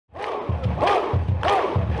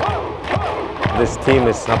This team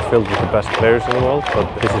is not filled with the best players in the world,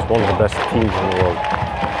 but this is one of the best teams in the world.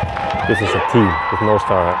 This is a team with no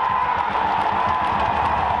star.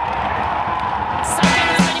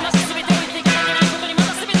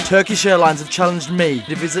 Turkish Airlines have challenged me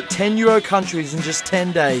to visit 10 Euro countries in just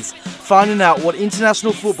 10 days, finding out what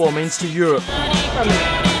international football means to Europe.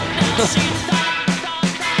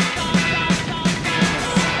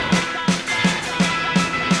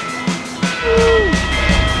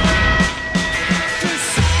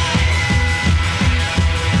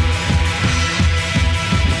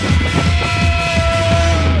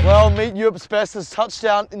 Well, meet Europe's best has touched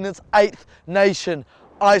down in its 8th nation,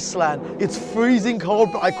 Iceland. It's freezing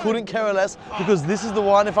cold, but I couldn't care less because this is the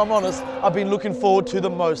one, if I'm honest, I've been looking forward to the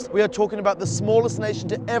most. We are talking about the smallest nation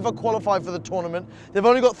to ever qualify for the tournament. They've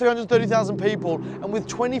only got 330,000 people, and with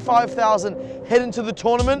 25,000 heading to the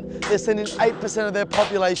tournament, they're sending 8% of their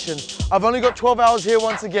population. I've only got 12 hours here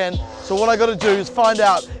once again, so what I got to do is find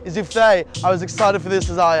out is if they are as excited for this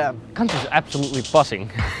as I am. The country's absolutely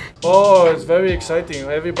buzzing. Oh, it's very exciting.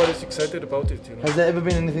 Everybody's excited about it, you know. Has there ever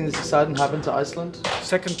been anything this exciting happen to Iceland?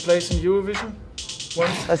 Second place in Eurovision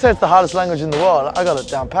once. They say it's the hardest language in the world. I got it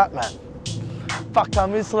down pat, man.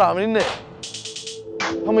 Fakam Islam, isn't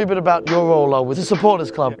it? Tell me a bit about your role with the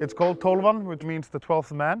supporters club. It's called Tolvan, which means the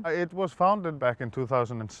 12th man. It was founded back in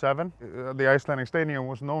 2007. The Icelandic stadium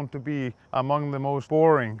was known to be among the most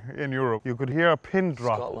boring in Europe. You could hear a pin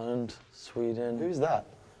drop. Scotland, Sweden. Who's that?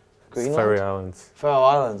 Greenland? Faroe Islands. Faroe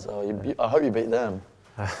Islands. Oh, I hope you beat them.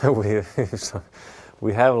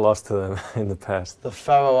 We have lost to them in the past. The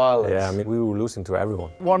Faroe Islands. Yeah, I mean, we were losing to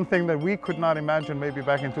everyone. One thing that we could not imagine maybe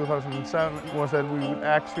back in 2007 was that we would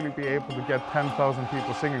actually be able to get 10,000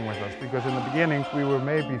 people singing with us, because in the beginning we were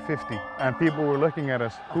maybe 50 and people were looking at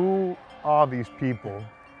us. Who are these people?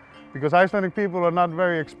 Because Icelandic people are not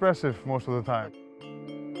very expressive most of the time.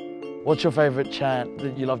 What's your favourite chant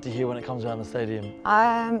that you love to hear when it comes around the stadium?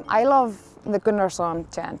 I love the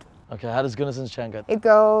Gunnarsson chant. Okay, how does Gunnarsson's chant go? It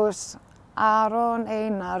goes, Aron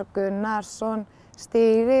Einar Gunnarsson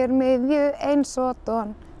stýrir miðju eins og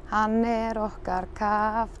Don. Hann okkar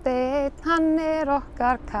kapteinn, hann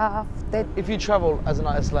okkar kapteinn. If you travel as an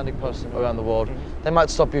Icelandic person around the world, they might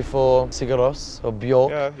stop you for cigaros or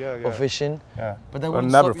bjork or fishing. Yeah. But they Well,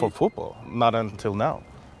 wouldn't never stop for you. football, not until now.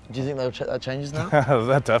 Do you think that changes now?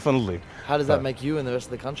 That definitely. How does that make you and the rest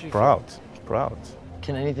of the country feel? Proud, proud.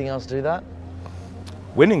 Can anything else do that?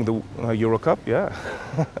 Winning the Euro Cup, yeah.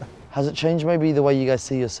 Has it changed maybe the way you guys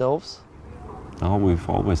see yourselves? No, we've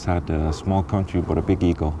always had a small country but a big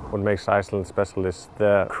ego. What makes Iceland special is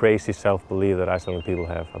the crazy self-belief that Icelandic people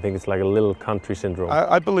have. I think it's like a little country syndrome.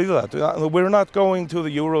 I believe that. We're not going to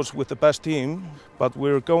the Euros with the best team, but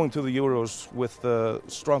we're going to the Euros with the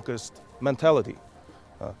strongest mentality.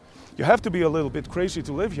 You have to be a little bit crazy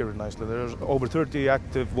to live here in Iceland. There's over 30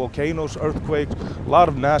 active volcanoes, earthquakes, a lot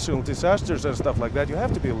of national disasters and stuff like that. You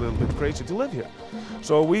have to be a little bit crazy to live here.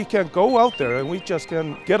 So we can go out there and we just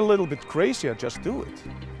can get a little bit crazy and just do it.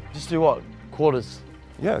 Just do what? Quarters?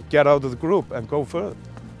 Yeah, get out of the group and go further.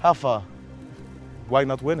 How far? Why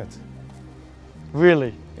not win it?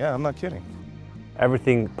 Really? Yeah, I'm not kidding.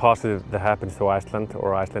 Everything positive that happens to Iceland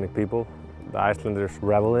or Icelandic people, the Icelanders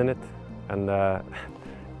revel in it and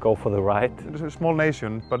go for the ride. It's a small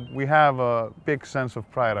nation, but we have a big sense of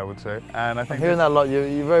pride, I would say. And I think I'm hearing that a lot.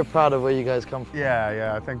 You're very proud of where you guys come from.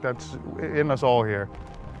 Yeah, I think that's in us all here.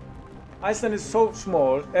 Iceland is so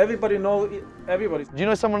small, everybody knows everybody. Do you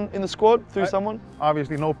know someone in the squad through someone?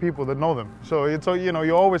 Obviously know people that know them. So it's, you know,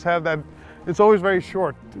 you always have that, it's always very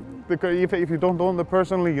short. Because if you don't know them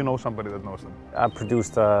personally, you know somebody that knows them. I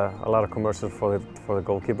produced a lot of commercials for the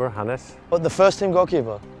goalkeeper, Hannes. But the first team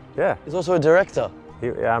goalkeeper? Yeah. He's also a director.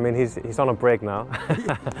 Yeah, I mean, he's on a break now.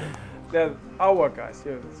 They're our guys,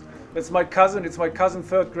 yeah. It's my cousin,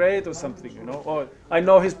 third grade or something, you know, or I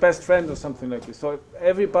know his best friend or something like this. So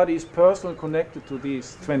everybody is personally connected to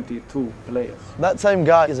these 22 players. That same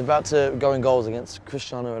guy is about to go in goals against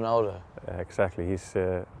Cristiano Ronaldo. Exactly,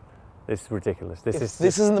 it's ridiculous. This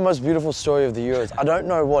isn't the most beautiful story of the Euros. I don't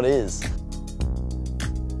know what is.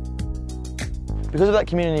 Because of that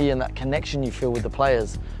community and that connection you feel with the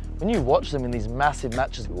players, when you watch them in these massive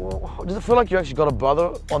matches, does it feel like you actually got a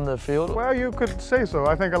brother on the field? Well, you could say so.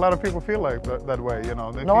 I think a lot of people feel like that way, you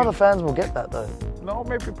know. No other fans will get that though. No,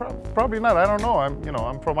 maybe, probably not. I don't know.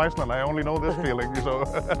 I'm from Iceland. I only know this feeling, so.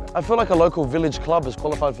 I feel like a local village club has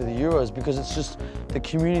qualified for the Euros because it's just, the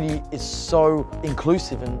community is so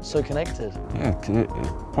inclusive and so connected. Yeah, it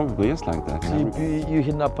probably is like that. So you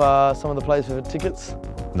hitting up some of the players for tickets?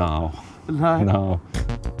 No. No. No.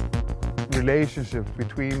 relationship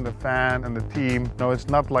between the fan and the team. No, it's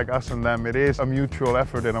not like us and them. It is a mutual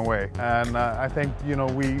effort in a way. And I think, you know,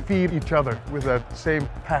 we feed each other with that same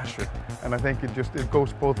passion. And I think it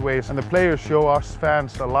goes both ways. And the players show us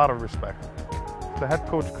fans a lot of respect. The head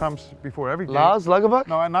coach comes before every game. Lars Lagerbäck?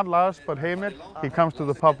 No, not Lars, but Heimir. He comes to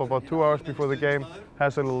the pub about 2 hours before the game,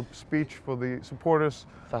 has a little speech for the supporters,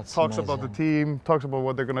 talks amazing. about the team, talks about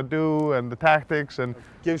what they're going to do and the tactics, and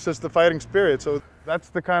gives us the fighting spirit. So that's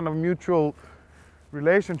the kind of mutual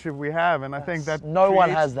relationship we have, and I think that no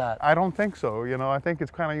one has that. I don't think so. You know, I think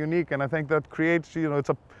it's kind of unique, and I think that creates, you know, it's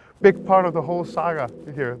a big part of the whole saga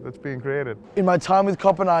here that's being created. In my time with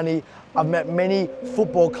Kopenhagen, I've met many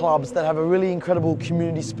football clubs that have a really incredible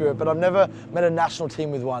community spirit, but I've never met a national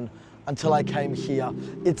team with one until I came here.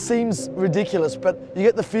 It seems ridiculous, but you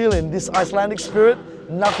get the feeling this Icelandic spirit,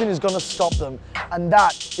 nothing is going to stop them, and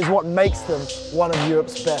that is what makes them one of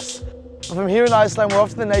Europe's best. From here in Iceland, we're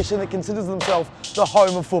off to the nation that considers themselves the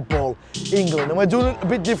home of football, England. And we're doing it a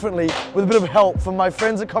bit differently with a bit of help from my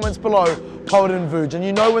friends that comments below, Poet and Vuj. And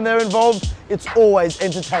you know when they're involved, it's always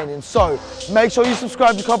entertaining. So make sure you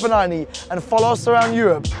subscribe to Kopenhagen and follow us around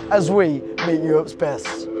Europe as we meet Europe's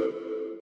best.